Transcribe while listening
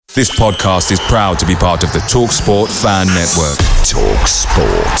This podcast is proud to be part of the TalkSport Fan Network.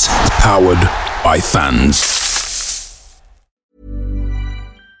 TalkSport. Powered by fans.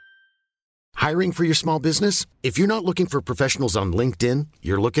 Hiring for your small business? If you're not looking for professionals on LinkedIn,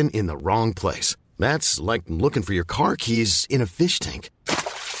 you're looking in the wrong place. That's like looking for your car keys in a fish tank.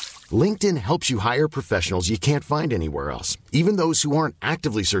 LinkedIn helps you hire professionals you can't find anywhere else, even those who aren't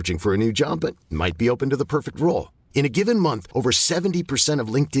actively searching for a new job but might be open to the perfect role. In a given month, over 70% of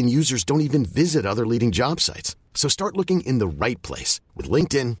LinkedIn users don't even visit other leading job sites. So start looking in the right place. With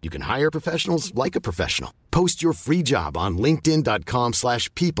LinkedIn, you can hire professionals like a professional. Post your free job on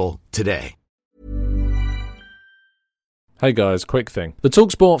linkedin.com/people today. Hey guys, quick thing. The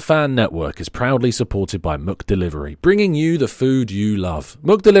TalkSport Fan Network is proudly supported by McDelivery, bringing you the food you love.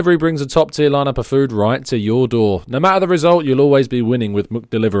 McDelivery brings a top-tier lineup of food right to your door. No matter the result, you'll always be winning with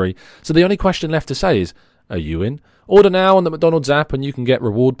McDelivery. So the only question left to say is, are you in? Order now on the McDonald's app and you can get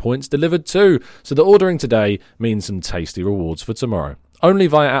reward points delivered too. So the ordering today means some tasty rewards for tomorrow. Only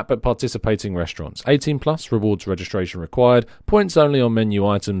via app at participating restaurants. 18 plus, rewards registration required. Points only on menu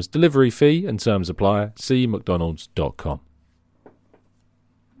items. Delivery fee and terms apply. See mcdonalds.com.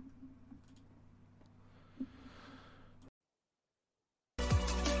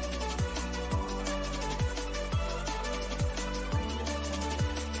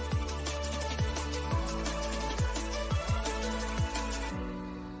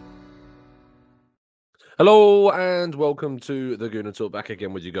 Hello and welcome to the Gooner Talk, back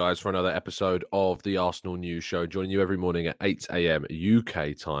again with you guys for another episode of the Arsenal News Show, joining you every morning at 8 a.m.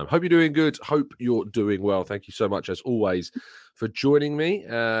 UK time. Hope you're doing good. Hope you're doing well. Thank you so much, as always, for joining me.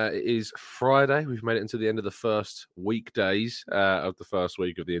 It is Friday. We've made it into the end of the first weekdays of the first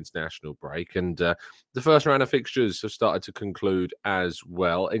week of the international break, and the first round of fixtures have started to conclude as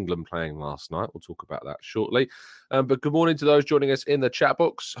well. England playing last night. We'll talk about that shortly. But good morning to those joining us in the chat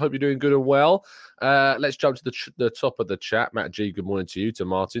box. Hope you're doing good and well. Let's jump to the top of the chat. Matt G, good morning to you, to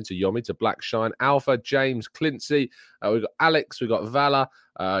Martin, to Yomi, to Blackshine, Alpha, James, Clincy. We've got Alex, we've got Vala,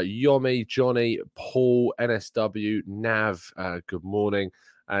 Yomi, Johnny, Paul, NSW, Nav, good morning.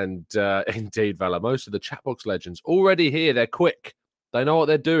 And indeed, Vala, most of the chat box legends already here. They're quick. They know what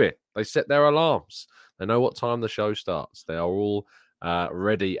they're doing. They set their alarms. They know what time the show starts. They are all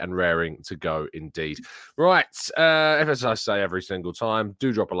ready and raring to go indeed. Right, as I say every single time,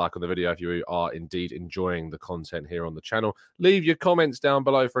 do drop a like on the video if you are indeed enjoying the content here on the channel. Leave your comments down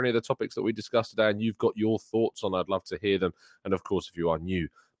below for any of the topics that we discussed today and you've got your thoughts on. I'd love to hear them. And of course, if you are new,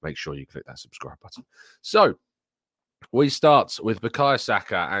 make sure you click that subscribe button. So we start with Bukayo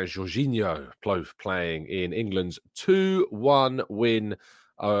Saka and Jorginho both playing in England's 2-1 win,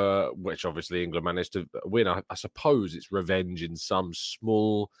 which obviously England managed to win. I suppose it's revenge in some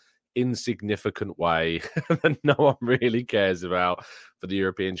small, insignificant way that no one really cares about for the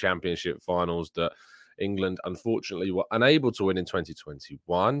European Championship finals that England unfortunately were unable to win in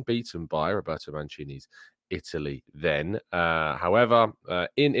 2021, beaten by Roberto Mancini's Italy then. However,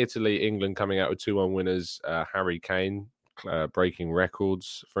 in Italy, England coming out with 2-1 winners. Harry Kane breaking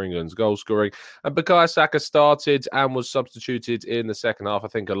records for England's goal scoring. And Bukayo Saka started and was substituted in the second half. I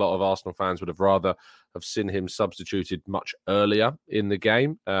think a lot of Arsenal fans would have rather have seen him substituted much earlier in the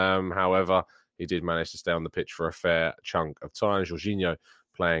game. However, he did manage to stay on the pitch for a fair chunk of time. Jorginho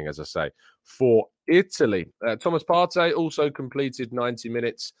playing, as I say, for Italy. Thomas Partey also completed 90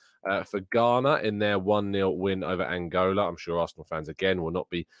 minutes for Ghana in their 1-0 win over Angola. I'm sure Arsenal fans, again, will not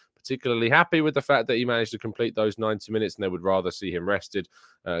be particularly happy with the fact that he managed to complete those 90 minutes and they would rather see him rested.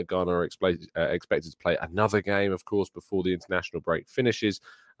 Ghana are expected to play another game, of course, before the international break finishes,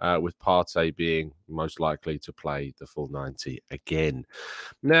 with Partey being most likely to play the full 90 again.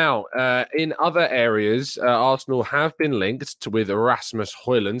 Now, in other areas, Arsenal have been linked with Rasmus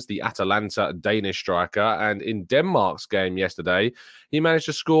Hojlund, the Atalanta Danish striker, and in Denmark's game yesterday, he managed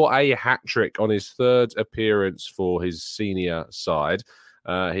to score a hat-trick on his third appearance for his senior side.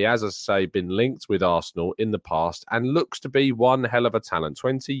 He has, as I say, been linked with Arsenal in the past and looks to be one hell of a talent.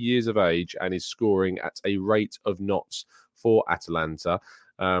 20 years of age and is scoring at a rate of knots for Atalanta.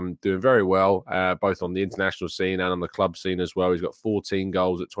 Doing very well, both on the international scene and on the club scene as well. He's got 14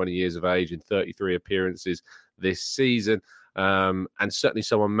 goals at 20 years of age in 33 appearances this season. And certainly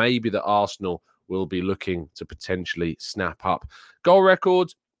someone maybe that Arsenal will be looking to potentially snap up. Goal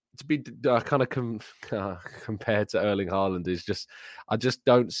record to be kind of compared to Erling Haaland is just, I just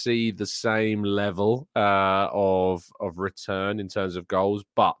don't see the same level of return in terms of goals,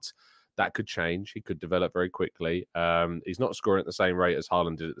 but that could change. He could develop very quickly. He's not scoring at the same rate as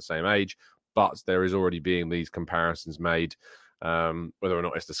Haaland did at the same age, but there is already being these comparisons made. Whether or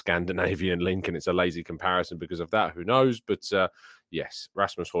not it's the Scandinavian link and it's a lazy comparison because of that, who knows? But yes,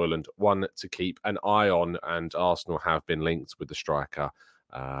 Rasmus Hojlund, one to keep an eye on, and Arsenal have been linked with the striker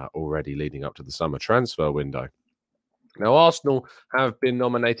already leading up to the summer transfer window. Now, Arsenal have been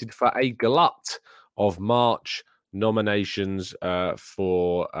nominated for a glut of March nominations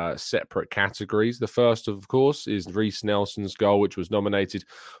for separate categories. The first, of course, is Reiss Nelson's goal, which was nominated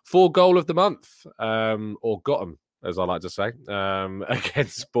for Goal of the Month, or Gotham, as I like to say,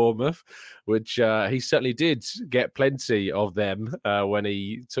 against Bournemouth, which he certainly did get plenty of them when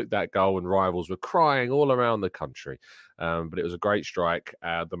he took that goal, and rivals were crying all around the country. But it was a great strike.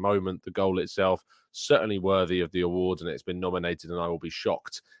 The moment, the goal itself, certainly worthy of the award, and it's been nominated, and I will be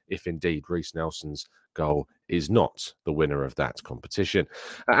shocked if indeed Reiss Nelson's goal is not the winner of that competition.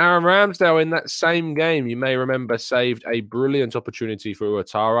 Aaron Ramsdale, in that same game, you may remember, saved a brilliant opportunity for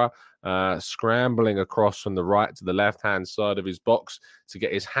Ouattara, scrambling across from the right to the left-hand side of his box to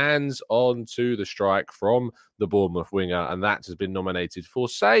get his hands onto the strike from the Bournemouth winger, and that has been nominated for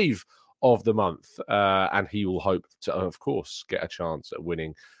Save of the Month, and he will hope to, of course, get a chance at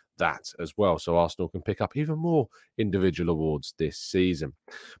winning that as well, so Arsenal can pick up even more individual awards this season.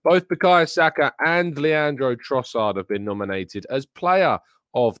 Both Bukayo Saka and Leandro Trossard have been nominated as Player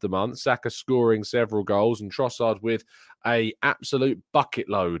of the Month. Saka scoring several goals, and Trossard with a absolute bucket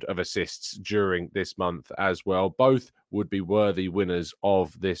load of assists during this month as well. Both would be worthy winners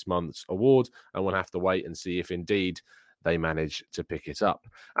of this month's award, and we'll have to wait and see if indeed they manage to pick it up.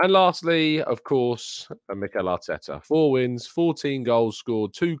 And lastly, of course, Mikel Arteta. 4 wins, 14 goals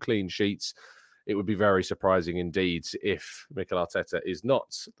scored, 2 clean sheets. It would be very surprising indeed if Mikel Arteta is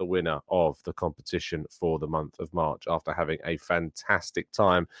not the winner of the competition for the month of March, after having a fantastic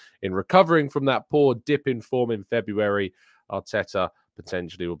time in recovering from that poor dip in form in February. Arteta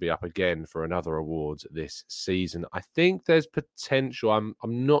potentially will be up again for another award this season. I think there's potential. I'm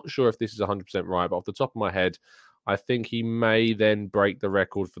not sure if this is 100% right, but off the top of my head, I think he may then break the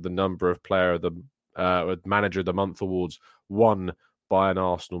record for the number of Manager of the Month awards won by an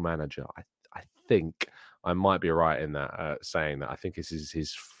Arsenal manager. I think I might be right in that, saying that. I think this is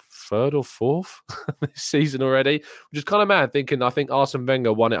his 3rd or 4th this season already, which is kind of mad, thinking I think Arsene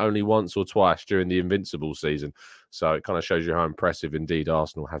Wenger won it only once or twice during the Invincible season. So it kind of shows you how impressive indeed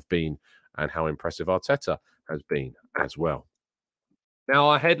Arsenal have been, and how impressive Arteta has been as well. Now,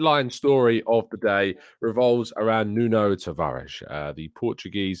 our headline story of the day revolves around Nuno Tavares, the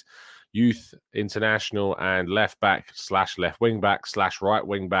Portuguese youth international and left back / left wing back / right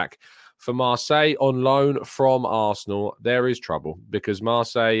wing back for Marseille, on loan from Arsenal. There is trouble because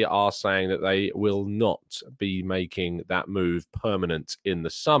Marseille are saying that they will not be making that move permanent in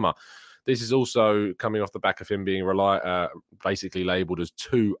the summer. This is also coming off the back of him being basically labelled as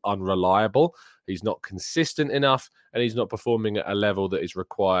too unreliable. He's not consistent enough, and he's not performing at a level that is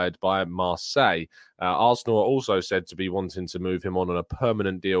required by Marseille. Arsenal are also said to be wanting to move him on a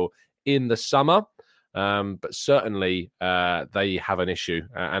permanent deal in the summer. But certainly they have an issue,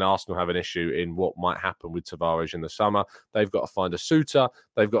 and Arsenal have an issue in what might happen with Tavares in the summer. They've got to find a suitor.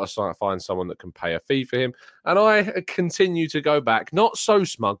 They've got to find someone that can pay a fee for him. And I continue to go back, not so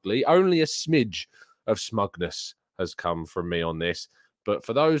smugly, only a smidge of smugness has come from me on this. But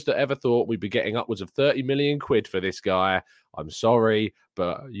for those that ever thought we'd be getting upwards of 30 million quid for this guy, I'm sorry,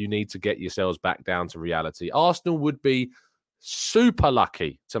 but you need to get yourselves back down to reality. Arsenal would be super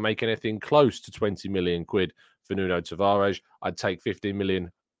lucky to make anything close to 20 million quid for Nuno Tavares. I'd take 15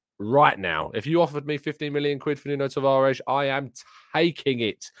 million right now. If you offered me 15 million quid for Nuno Tavares, I am taking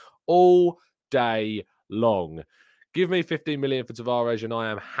it all day long. Give me 15 million for Tavares and I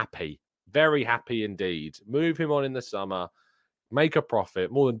am happy. Very happy indeed. Move him on in the summer. Make a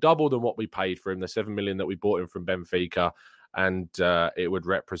profit, more than double than what we paid for him, the 7 million that we bought him from Benfica. And it would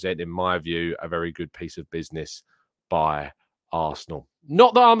represent, in my view, a very good piece of business by Arsenal.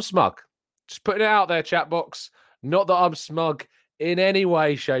 Not that I'm smug. Just putting it out there, chat box. Not that I'm smug in any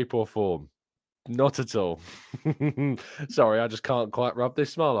way, shape or form. Not at all. Sorry, I just can't quite rub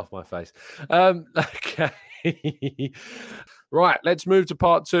this smile off my face. Okay. Right, let's move to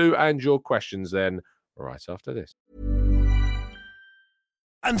part 2 and your questions then right after this.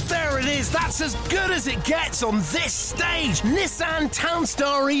 And there it is, that's as good as it gets on this stage. Nissan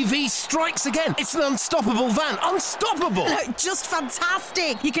Townstar EV strikes again. It's an unstoppable van, unstoppable. Just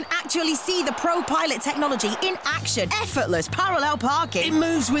fantastic. You can actually see the Pro Pilot technology in action. Effortless parallel parking. It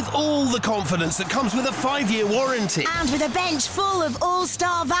moves with all the confidence that comes with a 5-year warranty. And with a bench full of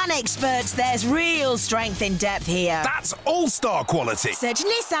all-star van experts, there's real strength in depth here. That's all-star quality. Search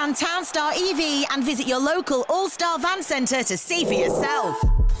Nissan Townstar EV and visit your local all-star van centre to see for yourself.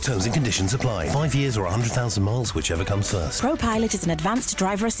 Terms and conditions apply. 5 years or 100,000 miles, whichever comes first. ProPilot is an advanced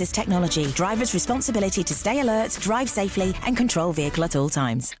driver assist technology. Driver's responsibility to stay alert, drive safely, and control vehicle at all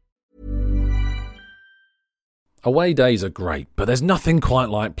times. Away days are great, but there's nothing quite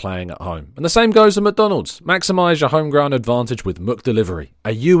like playing at home. And the same goes for McDonald's. Maximise your home ground advantage with McDelivery.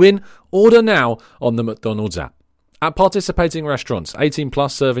 Are you in? Order now on the McDonald's app. At participating restaurants, 18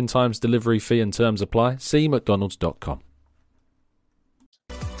 plus serving times, delivery fee and terms apply. See mcdonalds.com.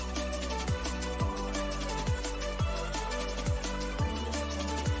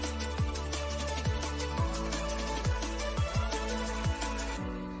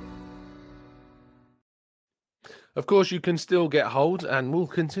 Of course, you can still get hold and will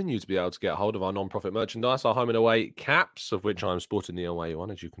continue to be able to get hold of our non-profit merchandise, our home and away caps, of which I'm sporting the away one,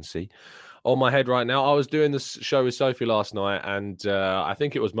 as you can see on my head right now. I was doing this show with Sophie last night, and I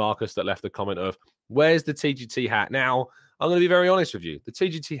think it was Marcus that left the comment of, where's the TGT hat? Now, I'm going to be very honest with you. The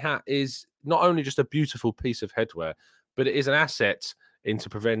TGT hat is not only just a beautiful piece of headwear, but it is an asset into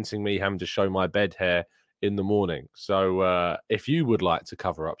preventing me having to show my bed hair in the morning. So if you would like to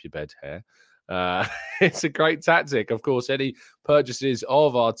cover up your bed hair, it's a great tactic. Of course, any purchases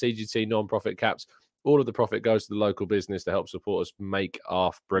of our TGT non-profit caps, all of the profit goes to the local business to help support us make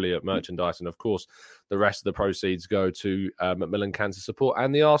our brilliant merchandise. And of course, the rest of the proceeds go to Macmillan Cancer Support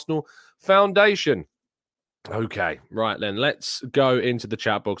and the Arsenal Foundation. Okay, right then, let's go into the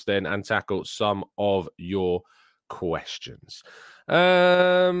chat box then and tackle some of your questions.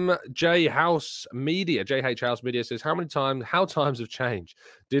 JH House Media says, how times have changed?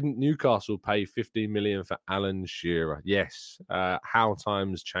 Didn't Newcastle pay 15 million for Alan Shearer? Yes, how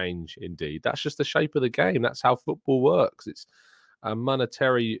times change indeed. That's just the shape of the game. That's how football works. It's a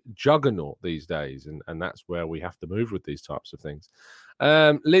monetary juggernaut these days, and that's where we have to move with these types of things.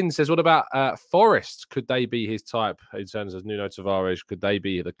 Lynn says, what about Forest? Could they be his type in terms of Nuno Tavares? Could they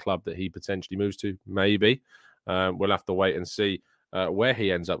be the club that he potentially moves to? Maybe. We'll have to wait and see where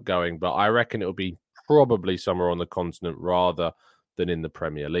he ends up going, but I reckon it'll be probably somewhere on the continent rather than in the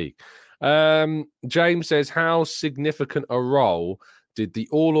Premier League. James says, how significant a role did the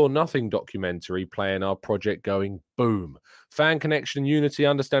All or Nothing documentary play in our project going boom? Fan connection, unity,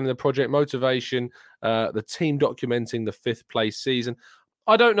 understanding the project, motivation, the team documenting the 5th place season.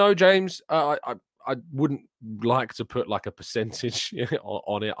 I don't know, James. I wouldn't like to put like a percentage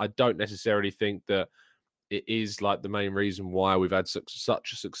on it. I don't necessarily think that it is like the main reason why we've had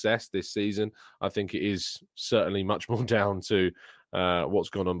such a success this season. I think it is certainly much more down to what's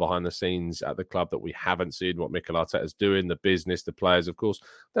gone on behind the scenes at the club that we haven't seen, what Mikel Arteta's doing, the business, the players. Of course,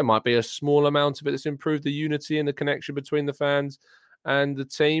 there might be a small amount of it that's improved the unity and the connection between the fans and the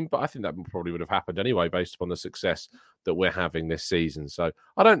team, but I think that probably would have happened anyway based upon the success that we're having this season. So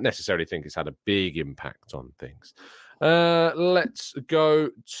I don't necessarily think it's had a big impact on things. Let's go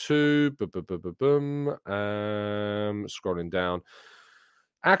to scrolling down.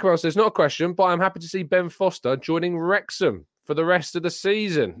 Akbar says, not a question, but I'm happy to see Ben Foster joining Wrexham for the rest of the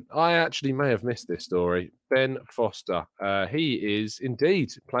season. I actually may have missed this story. Ben Foster, he is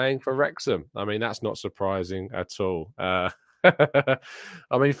indeed playing for Wrexham. I mean, that's not surprising at all. I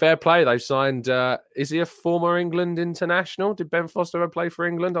mean, fair play. They've signed, is he a former England international? Did Ben Foster ever play for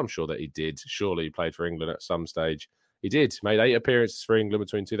England? I'm sure that he did. Surely he played for England at some stage. He did. Made 8 appearances for England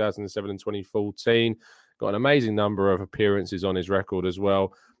between 2007 and 2014. Got an amazing number of appearances on his record as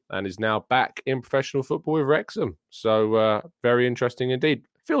well. And is now back in professional football with Wrexham. So very interesting indeed.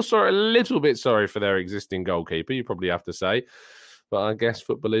 Feel a little bit sorry for their existing goalkeeper, you probably have to say. But I guess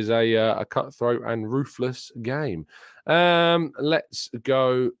football is a cutthroat and ruthless game. Let's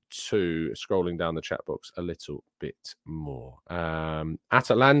go to scrolling down the chat box a little bit more.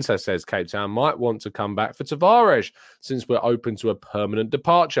 Atalanta says Cape Town might want to come back for Tavares since we're open to a permanent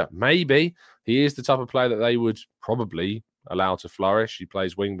departure. Maybe. He is the type of player that they would probably allow to flourish. He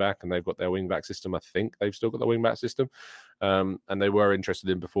plays wing-back and they've got their wing-back system. I think they've still got the wing-back system. And they were interested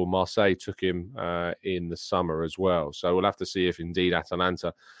in before Marseille took him in the summer as well. So we'll have to see if indeed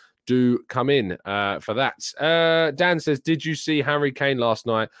Atalanta do come in for that. Dan says, did you see Harry Kane last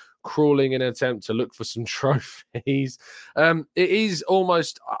night crawling in an attempt to look for some trophies? It is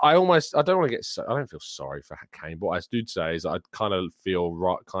almost, I don't feel sorry for Kane, but what I do say is I kind of feel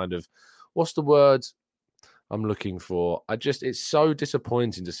what's the word I'm looking for? It's so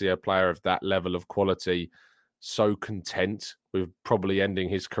disappointing to see a player of that level of quality so content with probably ending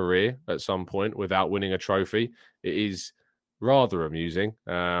his career at some point without winning a trophy. It is rather amusing,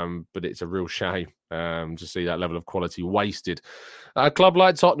 but it's a real shame to see that level of quality wasted. A club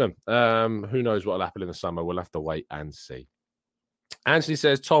like Tottenham, who knows what will happen in the summer? We'll have to wait and see. Anthony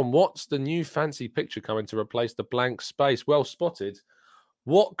says, Tom, what's the new fancy picture coming to replace the blank space? Well spotted.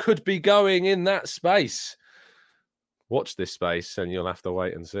 What could be going in that space? Watch this space and you'll have to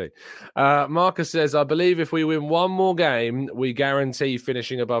wait and see. Marcus says, I believe if we win one more game, we guarantee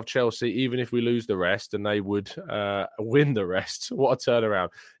finishing above Chelsea, even if we lose the rest, and they would win the rest. What a turnaround.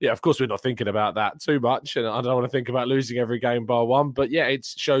 Yeah, of course, we're not thinking about that too much, and I don't want to think about losing every game bar one, but yeah, it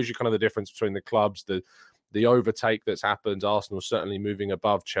shows you kind of the difference between the clubs, the overtake that's happened. Arsenal certainly moving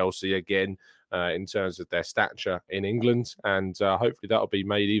above Chelsea again in terms of their stature in England, and hopefully that'll be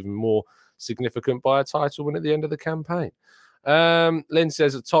made even more significant by a title win at the end of the campaign. Lynn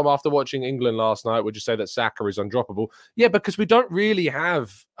says, Tom, after watching England last night, would you say that Saka is undroppable? Yeah, because we don't really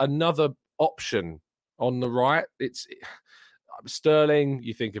have another option on the right. It's Sterling,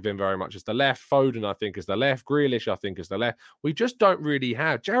 you think of him very much as the left. Foden, I think, as the left. Grealish, I think, as the left. We just don't really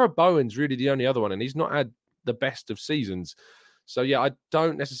have. Jarrod Bowen's really the only other one, and he's not had the best of seasons. So, yeah, I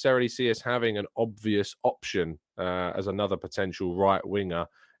don't necessarily see us having an obvious option as another potential right winger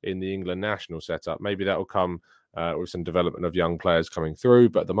in the England national setup. Maybe that will come with some development of young players coming through.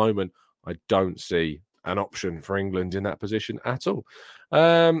 But at the moment, I don't see an option for England in that position at all.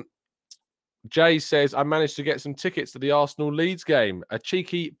 Jay says, I managed to get some tickets to the Arsenal-Leeds game. A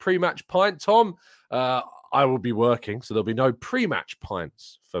cheeky pre-match pint, Tom. I will be working, so there'll be no pre-match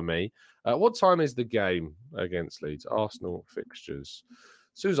pints for me. What time is the game against Leeds? Arsenal fixtures.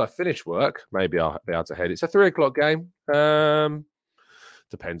 As soon as I finish work, maybe I'll be able to head. It's a 3:00 game.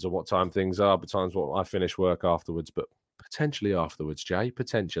 Depends on what time things are, but times what I finish work afterwards, but potentially afterwards, Jay,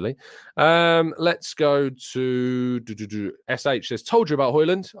 potentially. Let's go to SH says, told you about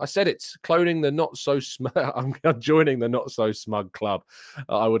Hojlund. I said it, cloning the not so smug. I'm joining the not so smug club.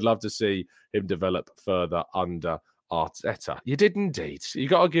 I would love to see him develop further under Arteta. You did indeed. You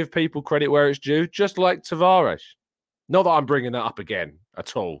got to give people credit where it's due, just like Tavares. Not that I'm bringing that up again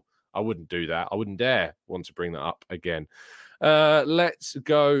at all. I wouldn't do that. I wouldn't dare want to bring that up again. Let's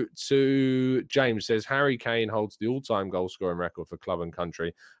go to James says, Harry Kane holds the all-time goal-scoring record for club and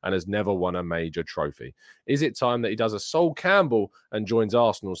country and has never won a major trophy. Is it time that he does a Sol Campbell and joins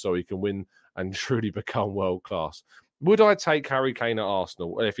Arsenal so he can win and truly become world-class? Would I take Harry Kane at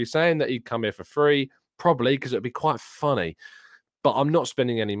Arsenal? If you're saying that he'd come here for free, probably, because it'd be quite funny. But I'm not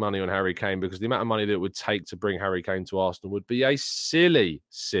spending any money on Harry Kane because the amount of money that it would take to bring Harry Kane to Arsenal would be a silly,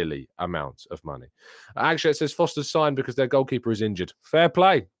 silly amount of money. Actually, it says Foster's signed because their goalkeeper is injured. Fair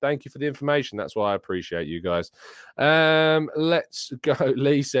play. Thank you for the information. That's why I appreciate you guys. Let's go.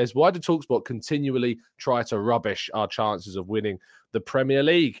 Lee says, why do TalkSport continually try to rubbish our chances of winning the Premier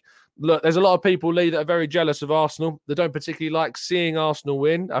League? Look, there's a lot of people, Lee, that are very jealous of Arsenal. They don't particularly like seeing Arsenal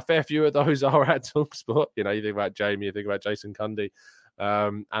win. A fair few of those are at TalkSport. You know, you think about Jamie, you think about Jason Cundy,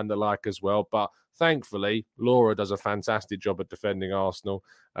 and the like as well. But thankfully, Laura does a fantastic job at defending Arsenal.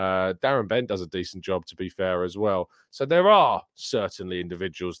 Darren Bent does a decent job, to be fair, as well. So there are certainly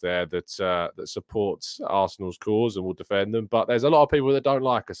individuals there that support Arsenal's cause and will defend them. But there's a lot of people that don't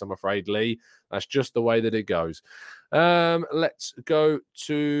like us, I'm afraid, Lee. That's just the way that it goes. Let's go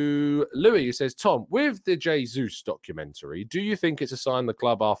to Louis, who says, Tom, with the Jesus documentary, do you think it's a sign the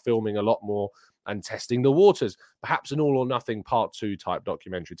club are filming a lot more and testing the waters? Perhaps an All or Nothing Part 2 type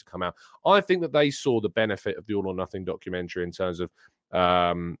documentary to come out. I think that they saw the benefit of the All or Nothing documentary in terms of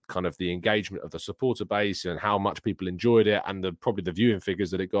kind of the engagement of the supporter base and how much people enjoyed it and probably the viewing figures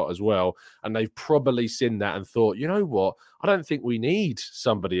that it got as well. And they've probably seen that and thought, you know what? I don't think we need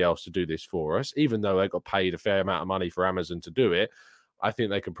somebody else to do this for us, even though they got paid a fair amount of money for Amazon to do it. I think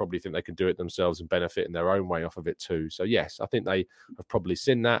they can do it themselves and benefit in their own way off of it too. So yes, I think they have probably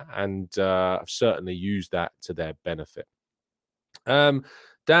seen that and have certainly used that to their benefit.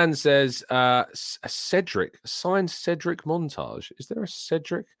 Dan says, a Cedric, signed Cedric montage. Is there a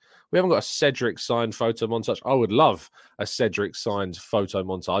Cedric? We haven't got a Cedric signed photo montage. I would love a Cedric signed photo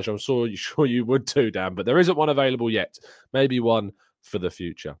montage. I'm sure you would too, Dan, but there isn't one available yet. Maybe one for the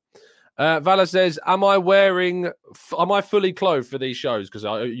future. Vala says, am I fully clothed for these shows? Because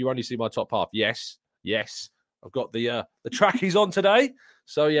you only see my top half. Yes. I've got the trackies on today.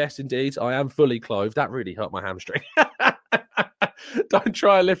 So yes, indeed, I am fully clothed. That really hurt my hamstring. Don't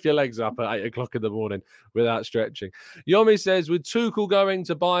try and lift your legs up at 8 o'clock in the morning without stretching. Yomi says, with Tuchel going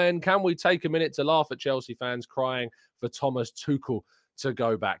to Bayern, can we take a minute to laugh at Chelsea fans crying for Thomas Tuchel to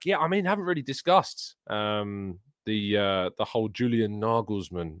go back? Yeah, I mean, haven't really discussed the whole Julian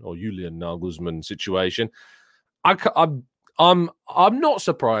Nagelsmann situation. I'm not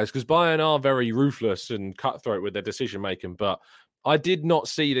surprised because Bayern are very ruthless and cutthroat with their decision making, but I did not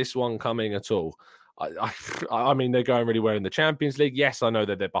see this one coming at all. I mean, they're going really well in the Champions League. Yes, I know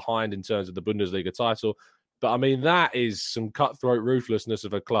that they're behind in terms of the Bundesliga title, But I mean, that is some cutthroat ruthlessness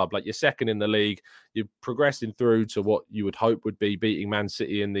of a club. Like, you're second in the league, you're progressing through to what you would hope would be beating Man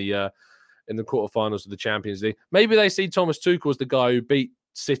City in the quarterfinals of the Champions League. Maybe they see Thomas Tuchel as the guy who beat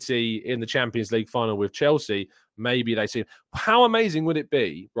City in the Champions League final with Chelsea. Maybe they see how amazing would it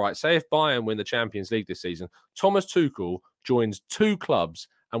be, right? Say if Bayern win the Champions League this season, Thomas Tuchel joins 2 clubs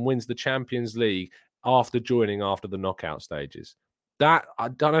and wins the Champions League after the knockout stages. That, I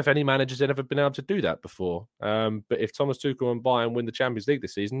don't know if any manager's ever been able to do that before. But if Thomas Tuchel and Bayern win the Champions League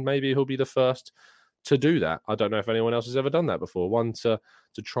this season, maybe he'll be the first to do that. I don't know if anyone else has ever done that before. One to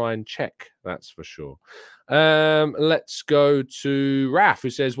try and check, that's for sure. Let's go to Raf, who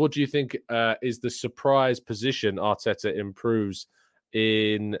says, what do you think is the surprise position Arteta improves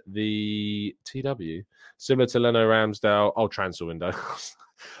in the TW? Similar to Leno Ramsdale, transfer window.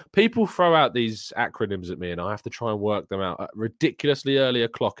 People throw out these acronyms at me and I have to try and work them out at ridiculously early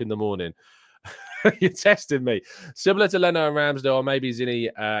o'clock in the morning. You're testing me. Similar to Leno and Ramsdale, or maybe Zinni,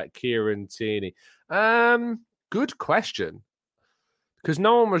 Kieran Tierney. Good question. Because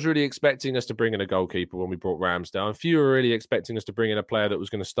no one was really expecting us to bring in a goalkeeper when we brought Ramsdale, and few were really expecting us to bring in a player that was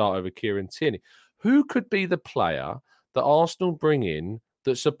going to start over Kieran Tierney. Who could be the player that Arsenal bring in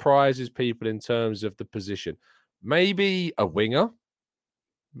that surprises people in terms of the position? Maybe a winger.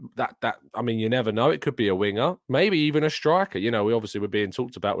 I mean, you never know. It could be a winger, maybe even a striker. We obviously were being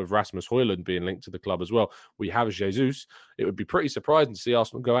talked about with Rasmus Hojlund being linked to the club as well. We have Jesus. It would be pretty surprising to see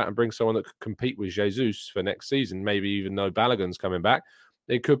Arsenal go out and bring someone that could compete with Jesus for next season. Maybe even though Balogun's coming back,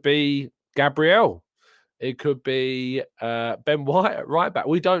 it could be Gabriel. It could be Ben White at right back.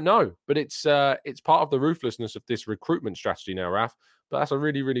 We don't know, but it's part of the ruthlessness of this recruitment strategy now, Raf. But that's a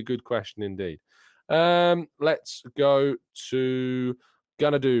really, really good question indeed. Let's go to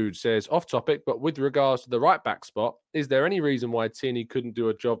Gunner Dude says, off topic, but with regards to the right back spot, is there any reason why Tierney couldn't do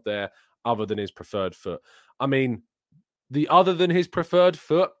a job there other than his preferred foot? I mean, the other than his preferred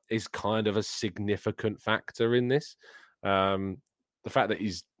foot is kind of a significant factor in this. The fact that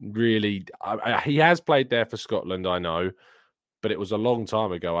he's really, he has played there for Scotland, I know, but it was a long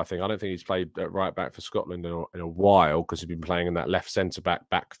time ago, I think. I don't think he's played at right back for Scotland in a while because he's been playing in that left centre-back,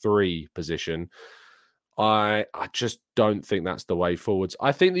 back 3 position. I just don't think that's the way forwards.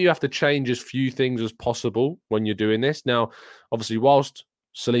 I think that you have to change as few things as possible when you're doing this. Now, obviously, whilst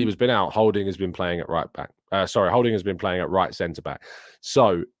Saliba's been out, Holding has been playing at right back. Holding has been playing at right centre-back.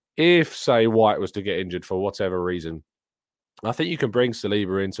 So if, say, White was to get injured for whatever reason, I think you can bring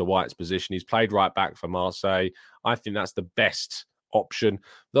Saliba into White's position. He's played right back for Marseille. I think that's the best option.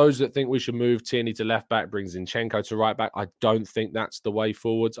 Those that think we should move Tierney to left back, bring Zinchenko to right back, I don't think that's the way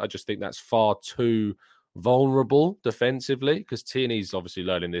forwards. I just think that's far too vulnerable defensively because Tierney's obviously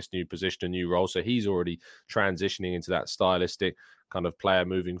learning this new position, a new role. So he's already transitioning into that stylistic kind of player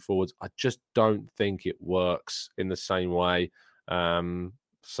moving forwards. I just don't think it works in the same way.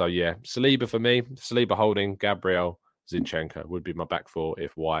 So yeah, Saliba for me, Saliba, Holding, Gabriel, Zinchenko would be my back 4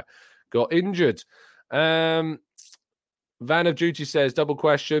 if White got injured. Van of Duty says, double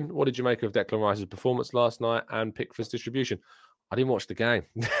question. What did you make of Declan Rice's performance last night and Pickford's distribution? I didn't watch the game,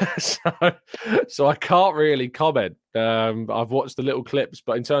 so I can't really comment. I've watched the little clips,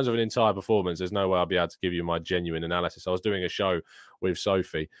 but in terms of an entire performance, there's no way I'll be able to give you my genuine analysis. I was doing a show with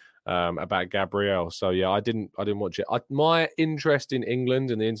Sophie about Gabriel, so yeah, I didn't watch it. My interest in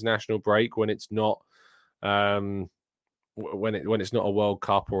England and the international break when it's not when it's not a World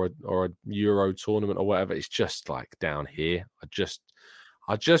Cup or a Euro tournament or whatever, it's just like down here.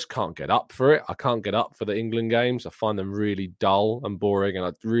 I just can't get up for it. I can't get up for the England games. I find them really dull and boring. And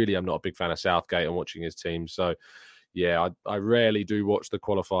I really am not a big fan of Southgate and watching his team. So, yeah, I rarely do watch the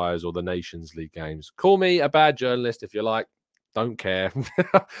qualifiers or the Nations League games. Call me a bad journalist if you like. Don't care.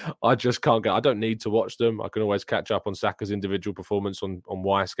 I just can't get. I don't need to watch them. I can always catch up on Saka's individual performance on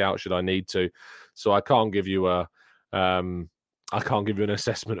Y-Scout should I need to. So I can't give you an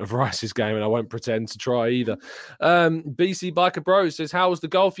assessment of Rice's game, and I won't pretend to try either. BC Biker Bro says, how was the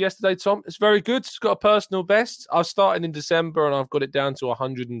golf yesterday, Tom? It's very good. It's got a personal best. I was starting in December, and I've got it down to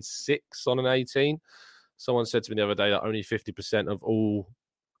 106 on an 18. Someone said to me the other day that only 50% of all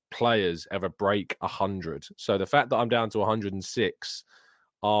players ever break 100. So the fact that I'm down to 106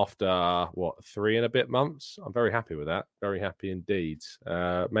 after, 3 and a bit months, I'm very happy with that. Very happy indeed.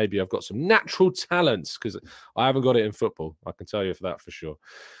 Maybe I've got some natural talents because I haven't got it in football. I can tell you for that for sure.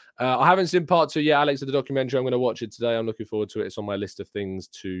 I haven't seen part 2 yet, Alex, of the documentary. I'm going to watch it today. I'm looking forward to it. It's on my list of things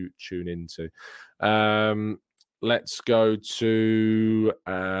to tune into. Let's go to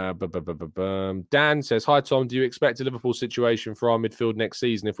Dan says, hi, Tom. Do you expect a Liverpool situation for our midfield next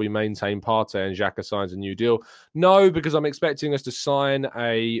season if we maintain Partey and Xhaka signs a new deal? No, because I'm expecting us to sign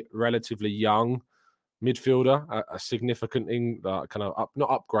a relatively young midfielder, a significant kind of not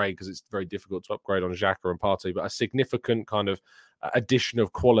upgrade, because it's very difficult to upgrade on Xhaka and Partey, but a significant kind of addition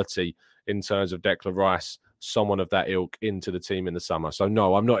of quality in terms of Declan Rice, someone of that ilk, into the team in the summer. So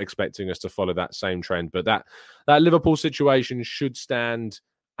no, I'm not expecting us to follow that same trend, but that Liverpool situation should stand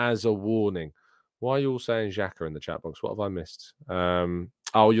as a warning. Why are you all saying Xhaka in the chat box? What have I missed?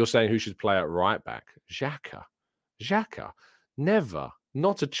 You're saying who should play at right back? Xhaka. Never.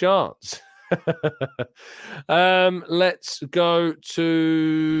 Not a chance. Let's go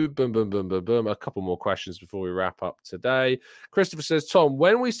to boom. A couple more questions before we wrap up today. Christopher says, Tom,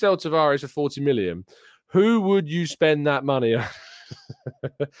 when we sell Tavares for 40 million, who would you spend that money on?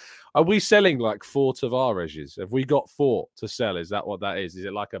 Are we selling like 4 Tavareses? Have we got 4 to sell? Is that what that is? Is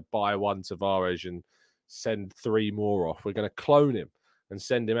it like a buy one Tavares and send 3 more off? We're going to clone him and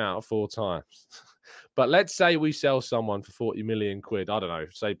send him out 4 times. But let's say we sell someone for 40 million quid. I don't know,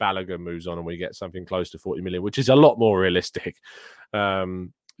 say Balogun moves on and we get something close to 40 million, which is a lot more realistic.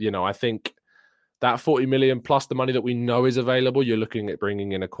 I think that 40 million plus the money that we know is available, you're looking at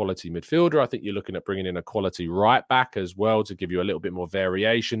bringing in a quality midfielder. I think you're looking at bringing in a quality right back as well to give you a little bit more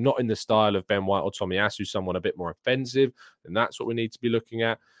variation, not in the style of Ben White or Tomiyasu, someone a bit more offensive. And that's what we need to be looking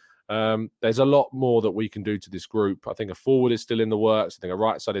at. There's a lot more that we can do to this group. I think a forward is still in the works. I think a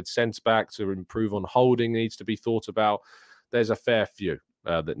right-sided centre-back to improve on holding needs to be thought about. There's a fair few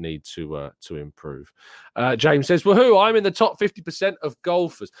that need to improve. James says, woohoo, I'm in the top 50% of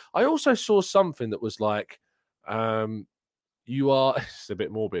golfers. I also saw something that was like, you are, it's a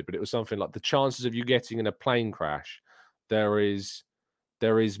bit morbid, but it was something like the chances of you getting in a plane crash, there is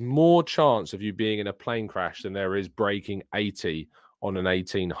more chance of you being in a plane crash than there is breaking 80 on an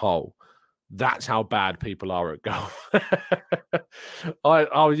 18 hole. That's how bad people are at golf. I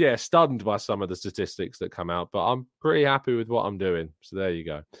was stunned by some of the statistics that come out, but I'm pretty happy with what I'm doing. So there you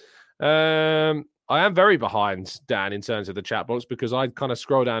go. I am very behind, Dan, in terms of the chat box, because I kind of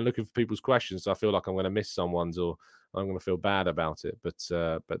scroll down looking for people's questions. So I feel like I'm going to miss someone's or I'm going to feel bad about it. But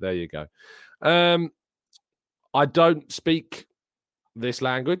there you go. I don't speak this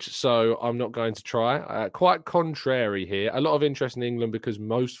language, so I'm not going to try. Quite contrary here. A lot of interest in England because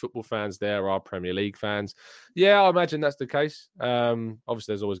most football fans there are Premier League fans. Yeah, I imagine that's the case.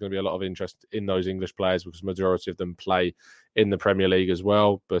 Obviously, there's always going to be a lot of interest in those English players because the majority of them play in the Premier League as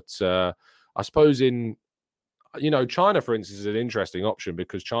well. But I suppose in, China, for instance, is an interesting option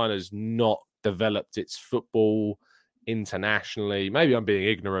because China's not developed its football internationally. Maybe I'm being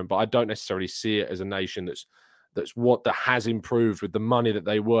ignorant, but I don't necessarily see it as a nation that has improved with the money that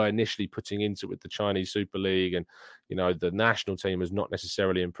they were initially putting into it with the Chinese Super League. And, the national team has not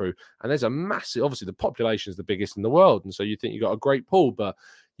necessarily improved. And there's a massive, obviously the population is the biggest in the world. And so you think you've got a great pool, but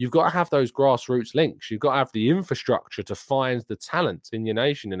you've got to have those grassroots links. You've got to have the infrastructure to find the talent in your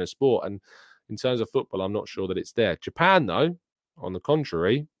nation in a sport. And in terms of football, I'm not sure that it's there. Japan, though, on the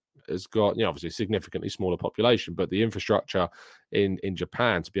contrary, has got, obviously a significantly smaller population, but the infrastructure in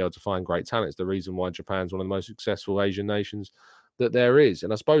Japan to be able to find great talent is the reason why Japan's one of the most successful Asian nations that there is.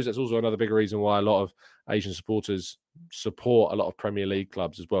 And I suppose that's also another big reason why a lot of Asian supporters support a lot of Premier League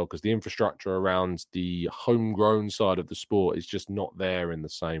clubs as well, because the infrastructure around the homegrown side of the sport is just not there in the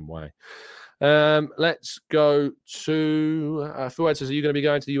same way. Let's go to Fuad says, are you going to be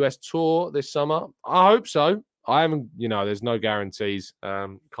going to the US tour this summer? I hope so. I haven't, there's no guarantees.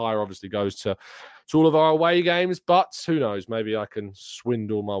 Kaya obviously goes to all of our away games, but who knows? Maybe I can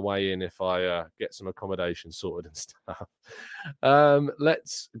swindle my way in if I get some accommodation sorted and stuff.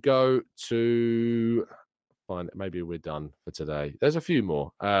 Let's go to maybe we're done for today. There's a few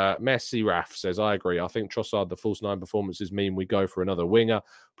more. Messi Raf says, I agree. I think Trossard, the false 9 performances mean we go for another winger,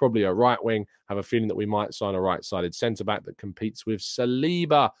 probably a right wing. Have a feeling that we might sign a right-sided centre-back that competes with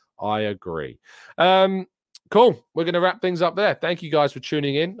Saliba. I agree. Cool. We're going to wrap things up there. Thank you guys for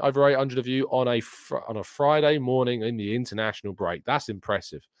tuning in. Over 800 of you on a Friday morning in the international break. That's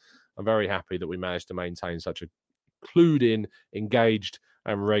impressive. I'm very happy that we managed to maintain such a clued in, engaged,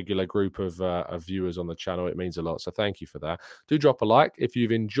 and regular group of viewers on the channel. It means a lot. So thank you for that. Do drop a like if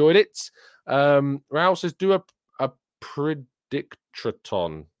you've enjoyed it. Raul says, do a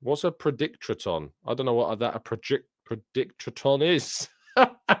predictraton. What's a predictraton? I don't know what that a predictraton is.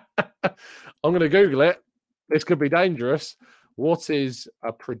 I'm going to Google it. This could be dangerous. What is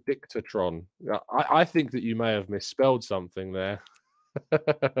a predictatron? I think that you may have misspelled something there,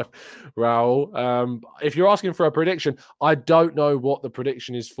 Raul. If you're asking for a prediction, I don't know what the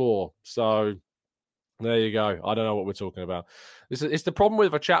prediction is for. So There you go. I don't know what we're talking about. It's the problem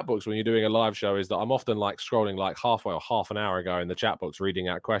with the chat books when you're doing a live show is that I'm often like scrolling like halfway or half an hour ago in the chat books reading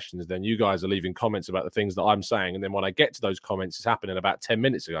out questions. Then you guys are leaving comments about the things that I'm saying. And then when I get to those comments, it's happening about 10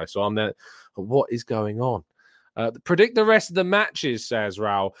 minutes ago. So I'm there. What is going on? Predict the rest of the matches, says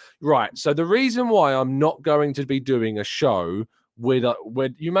Raul. Right. So the reason why I'm not going to be doing a show with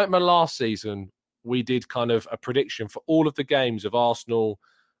you remember last season, we did kind of a prediction for all of the games of Arsenal.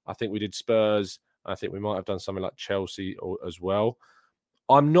 I think we did Spurs. I think we might have done something like Chelsea as well.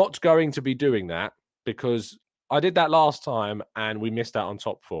 I'm not going to be doing that because I did that last time and we missed out on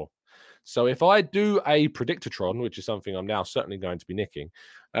top 4. So if I do a Predictatron, which is something I'm now certainly going to be nicking,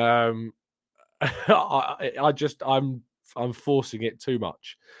 I'm forcing it too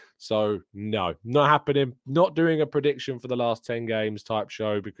much. So no, not happening. Not doing a prediction for the last 10 games type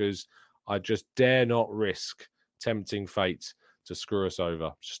show because I just dare not risk tempting fate to screw us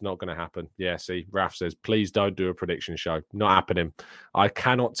over. It's just not going to happen. Yeah, see, Raf says, please don't do a prediction show. Not happening. I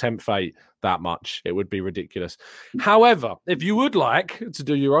cannot tempt fate that much. It would be ridiculous. However, if you would like to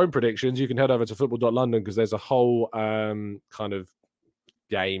do your own predictions, you can head over to football.london because there's a whole kind of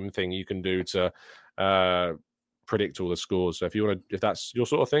game thing you can do to predict all the scores. So if you want to, if that's your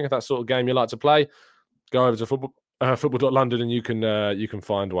sort of thing, if that's sort of game you like to play, go over to football.london and you can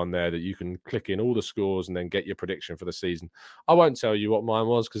find one there that you can click in all the scores and then get your prediction for the season. I won't tell you what mine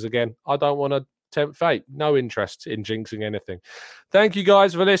was because again, I don't want to tempt fate. No interest in jinxing anything. Thank you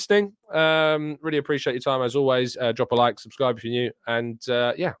guys for listening. Really appreciate your time as always. Drop a like, subscribe if you're new, and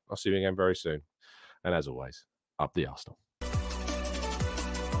yeah, I'll see you again very soon. And as always, up the Arsenal.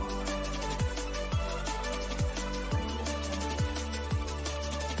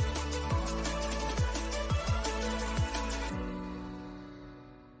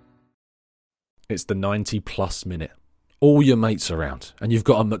 It's the 90-plus minute. All your mates around, and you've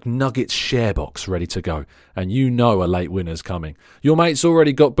got a McNuggets share box ready to go, and you know a late winner's coming. Your mate's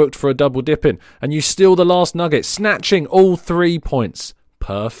already got booked for a double dipping, and you steal the last nugget, snatching all 3 points.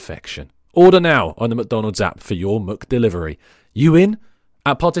 Perfection. Order now on the McDonald's app for your McDelivery. You in?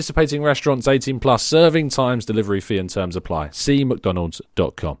 At participating restaurants 18 plus, serving times, delivery fee and terms apply. See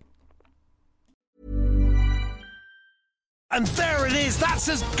mcdonalds.com. And there it is, that's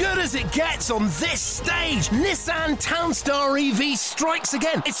as good as it gets on this stage. Nissan Townstar EV strikes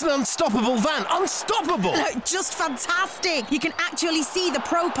again. It's an unstoppable van, unstoppable. Look, just fantastic. You can actually see the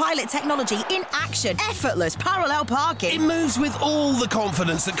Pro Pilot technology in action. Effortless parallel parking. It moves with all the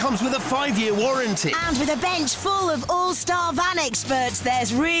confidence that comes with a 5-year warranty. And with a bench full of all-star van experts,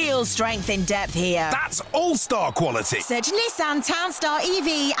 there's real strength in depth here. That's all-star quality. Search Nissan Townstar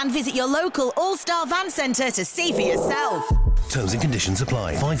EV and visit your local all-star van centre to see for yourself. Terms and conditions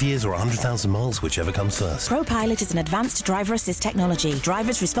apply. 5 years or 100,000 miles, whichever comes first. ProPilot is an advanced driver assist technology.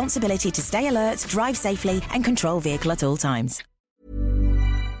 Driver's responsibility to stay alert, drive safely, and control vehicle at all times.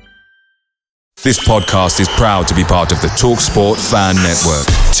 This podcast is proud to be part of the TalkSport Fan Network.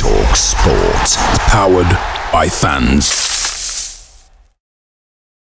 TalkSport. Powered by fans.